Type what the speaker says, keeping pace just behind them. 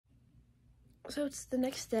So it's the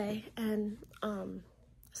next day, and I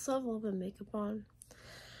still have a little bit of makeup on.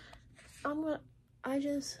 I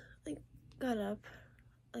just like got up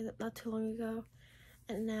like not too long ago,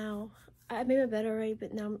 and now I made my bed already,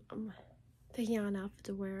 but now I'm picking out an outfit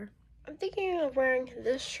to wear. I'm thinking of wearing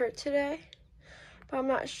this shirt today, but I'm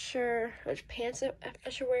not sure which pants I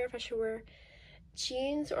should wear. If I should wear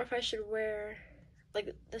jeans, or if I should wear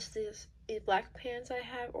like these black pants I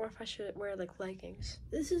have, or if I should wear like leggings.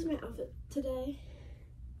 This is my outfit today.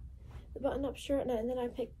 The button-up shirt, and then I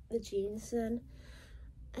picked the jeans then.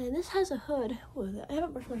 And this has a hood with it. I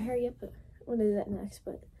haven't brushed my hair yet, but I'm gonna do that next.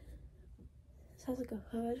 But this has like a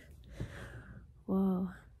hood. Whoa,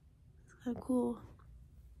 it's kind of cool.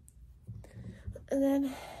 And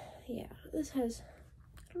then, yeah, this has,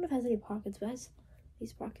 I don't know if it has any pockets, but it has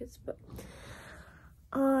these pockets. But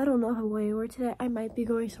I don't know if I'm going anywhere today. I might be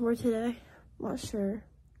going somewhere today. I'm not sure.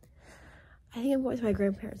 I think I'm going to my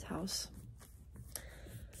grandparents' house.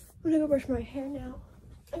 I'm gonna go brush my hair now.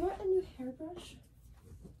 I got a new hairbrush.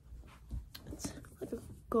 It's like a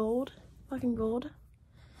gold, fucking gold.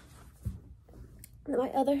 And my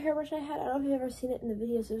other hairbrush I had, I don't know if you've ever seen it in the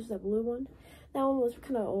videos, it was that blue one. That one was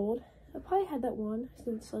kind of old. I probably had that one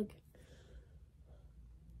since like,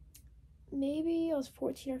 maybe I was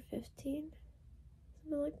 14 or 15.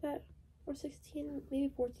 Something like that. Or 16, maybe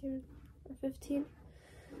 14 or 15.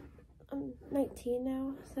 I'm 19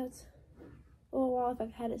 now, so that's a little while if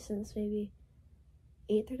I've had it since maybe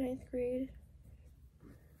 8th or 9th grade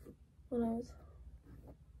when I was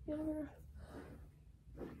younger.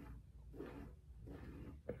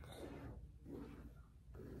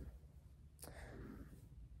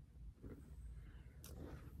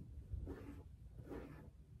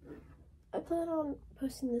 I plan on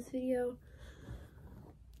posting this video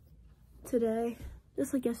today,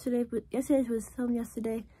 just like yesterday, but yesterday was filmed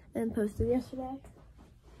yesterday and posted yesterday.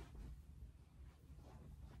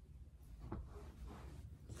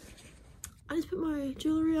 I just put my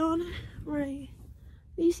jewelry on,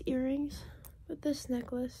 these earrings with this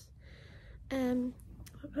necklace, and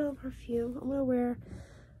I put on perfume. I'm gonna wear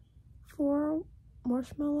 4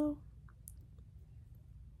 Marshmallow.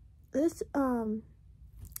 This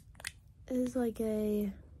is like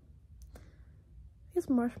I guess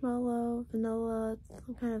marshmallow, vanilla,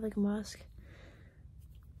 some kind of like musk.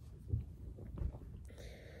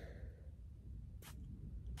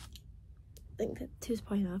 I think that 2 is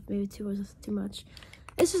probably enough. Maybe 2 was just too much.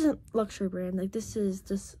 This isn't luxury brand. Like, this is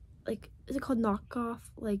just like, is it called knockoff?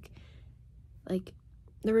 Like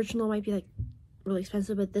the original might be like really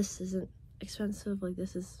expensive, but this isn't expensive. Like,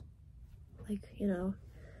 this is like, you know,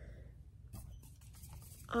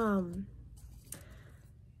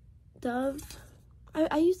 Dove. I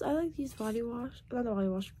like to use body wash, not body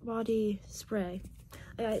wash, body spray.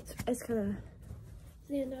 I just kind of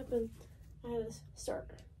stand up and I just start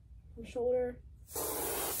from shoulder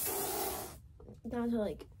down to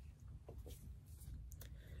like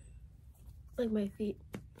my feet,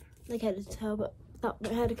 like head to toe, but not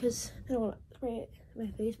my head because I don't want to spray it in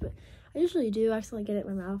my face. But I usually do accidentally get it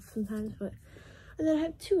in my mouth sometimes. But and then I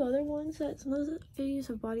have 2 other ones that sometimes I use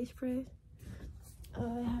of body spray.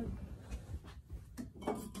 I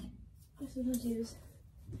sometimes use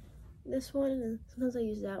this one, and sometimes I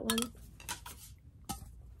use that one.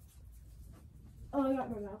 Oh, I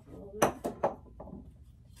got my mouth a little bit.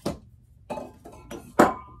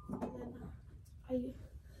 And then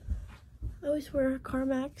I always wear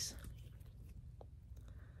Carmex.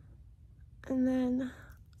 And then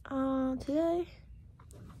today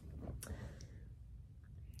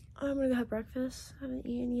I'm gonna go have breakfast. I haven't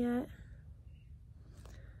eaten yet.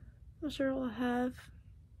 I'm not sure what I'll have.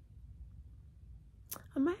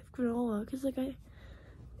 I might have granola, because like I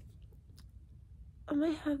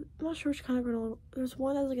might have, I'm not sure which kind of granola. There's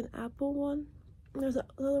one that has like an apple one, and there's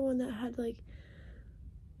another one that had like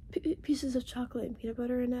pieces of chocolate and peanut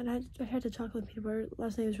butter in it. I had the chocolate and peanut butter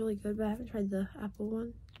last night. It was really good, but I haven't tried the apple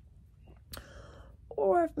one.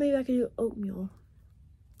 Or if maybe I could do oatmeal.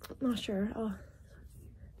 I'm not sure. Oh,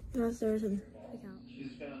 downstairs and pick out.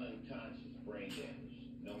 She's found unconscious, brain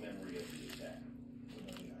damage, no memory of the attack.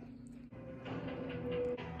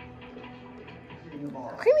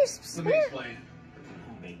 Creamy split.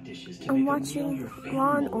 I'm watching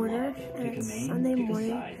Law and Order, and it's Sunday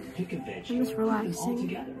morning. I'm just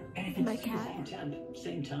relaxing with my cat.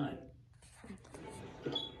 Same time.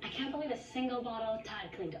 I can't believe a single bottle of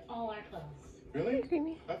Tide cleaned all our clothes. Really?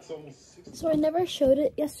 Creamy. That's almost 60. So I never showed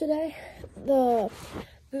it yesterday. The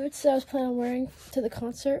boots that I was planning on wearing to the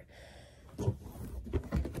concert.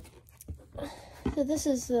 So this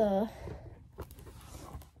is the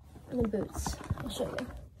boots. I'll show you.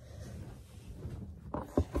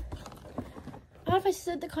 if I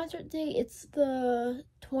said the concert date. It's the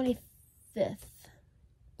 25th.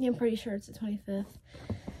 Yeah, I'm pretty sure it's the 25th.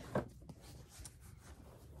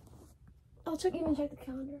 I'll even check the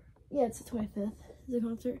calendar. Yeah, it's the 25th. The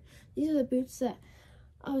concert. These are the boots that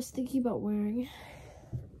I was thinking about wearing.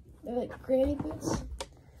 They're like granny boots.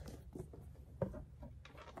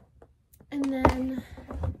 And then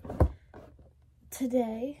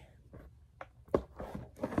today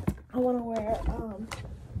I want to wear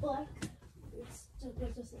black boots, just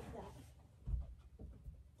like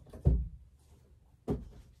that.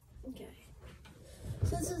 Okay.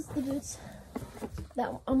 So this is the boots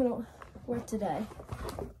that I'm gonna wear today.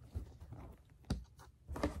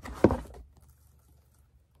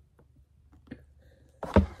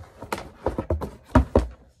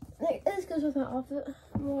 This goes with my outfit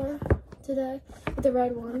more today. With the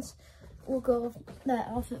red ones, we'll go with that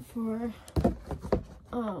outfit for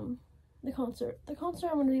the concert. The concert,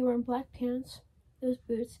 I'm gonna be wearing black pants, those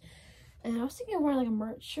boots, and I was thinking of wearing like a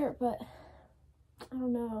merch shirt, but I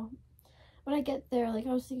don't know. When I get there, like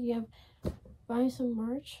I was thinking of buying some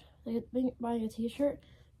merch, like buying a t-shirt.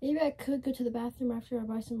 Maybe I could go to the bathroom after I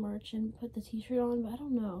buy some merch and put the t-shirt on, but I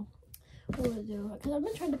don't know what to do. Because I've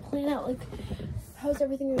been trying to plan out, like, how's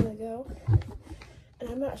everything gonna go? And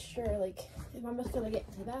I'm not sure, like, if I'm just gonna get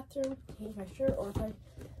to the bathroom, change my shirt, or if I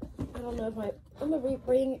don't know if I'm gonna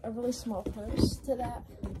bring a really small purse to that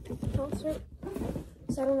concert.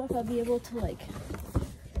 So I don't know if I'll be able to, like,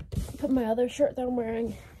 put my other shirt that I'm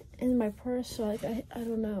wearing in my purse. So, like, I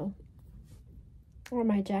don't know. Or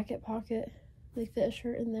my jacket pocket, like, fit a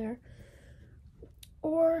shirt in there.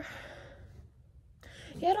 Or,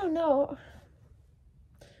 yeah, I don't know.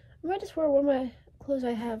 I might just wear one of my clothes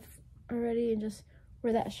I have already and just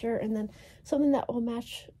wear that shirt, and then something that will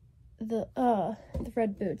match the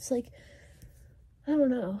red boots. Like, I don't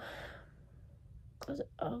know.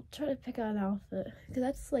 I'll try to pick out an outfit, because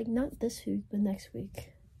that's like not this week but next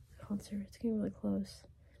week concert. It's getting really close.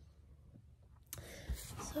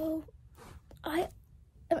 So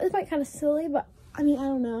it might kind of silly, but I mean, I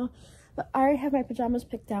don't know. But I already have my pajamas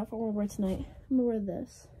picked out for what I'm gonna wear tonight. I'm gonna wear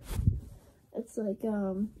this. It's like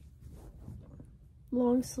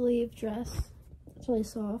long sleeve dress. It's really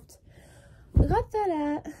soft. I got that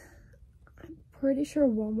at, I'm pretty sure,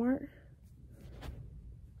 Walmart.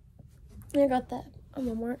 I got that at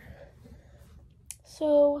Walmart.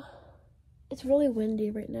 So it's really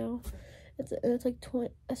windy right now. It's like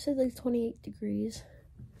 20. I said like 28 degrees.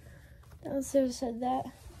 Downstairs said that,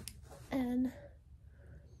 and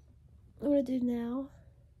what I'm gonna do now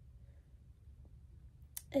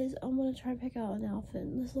is I'm gonna try and pick out an outfit.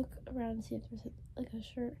 Let's look around and see if there's like a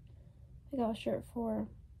shirt. I got a shirt for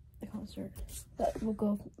the concert that will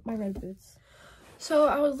go with my red boots. So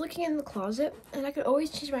I was looking in the closet, and I could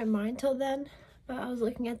always change my mind till then, but I was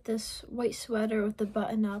looking at this white sweater with the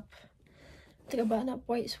button up. It's like a button up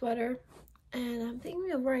white sweater, and I'm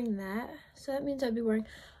thinking of wearing that. So that means I'd be wearing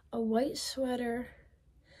a white sweater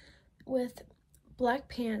with black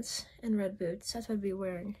pants and red boots. That's what I'd be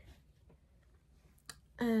wearing.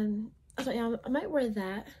 And I thought, yeah, I might wear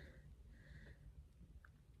that.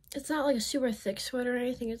 It's not like a super thick sweater or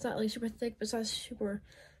anything. It's not like super thick, but it's not super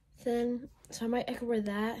thin. So I could wear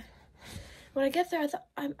that. When I get there, I thought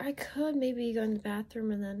I could maybe go in the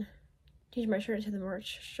bathroom and then change my shirt into the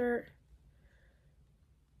merch shirt.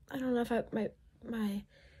 I don't know if my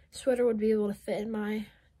sweater would be able to fit in my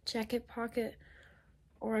jacket pocket,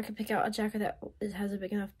 or I could pick out a jacket that has a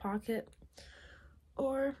big enough pocket,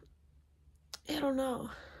 or I don't know.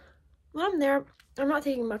 When I'm there, I'm not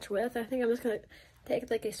taking much with. I think I'm just gonna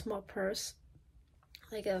take like a small purse,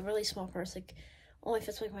 like a really small purse, like only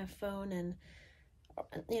fits like my phone, and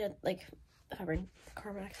you know, like if I bring the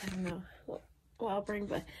car back, I don't know what I'll bring,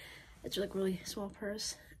 but it's like really small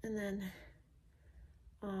purse. And then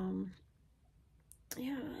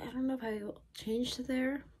yeah, I don't know if I will change to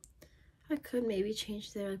there. I could maybe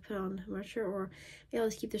change there, like put on a shirt, or maybe I'll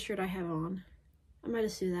just keep the shirt I have on. I might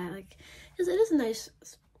just do that, like, because it is a nice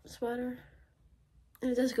sweater,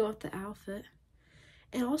 and it does go with the outfit.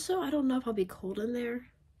 And also, I don't know if I'll be cold in there.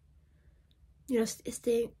 You know,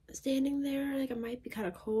 standing there, like, I might be kind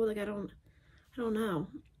of cold. Like, I don't know.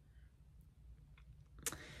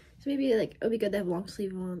 So maybe, like, it'll be good to have long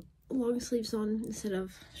sleeves on instead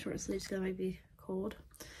of short sleeves, because I might be cold.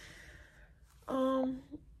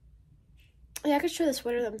 Yeah, I could show the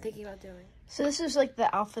sweater that I'm thinking about doing. So this is like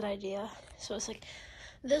the outfit idea. So it's like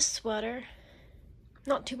this sweater,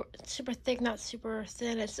 not too super thick, not super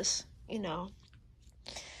thin. It's just, you know.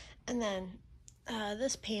 And then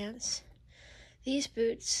this pants, these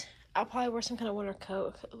boots. I'll probably wear some kind of winter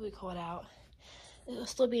coat. It'll be cold out. It'll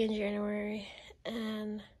still be in January,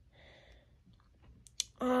 and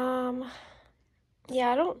yeah,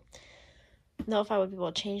 I don't know if I would be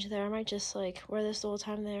able to change there. I might just like wear this the whole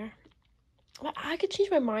time there. But I could change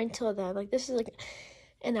my mind till then. Like this is like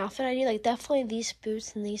an outfit I need. Like definitely these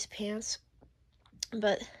boots and these pants.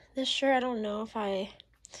 But this shirt, I don't know if I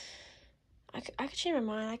could change my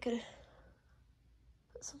mind. I could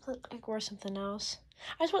put something. I could wear something else.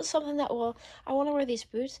 I just want something that will. I want to wear these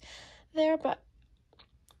boots there, but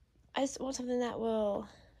I just want something that will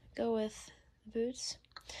go with the boots.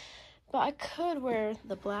 But I could wear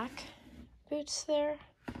the black boots there.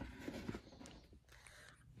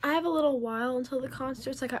 I have a little while until the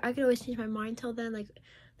concerts. Like I could always change my mind till then. Like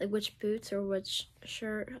which boots or which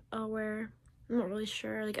shirt I'll wear. I'm not really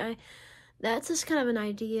sure. Like that's just kind of an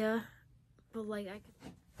idea. But like I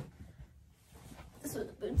could. This is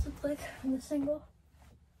what the boots look like from the single.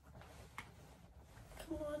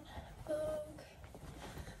 Come on, Vogue.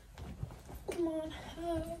 Come on,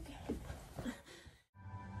 Vogue.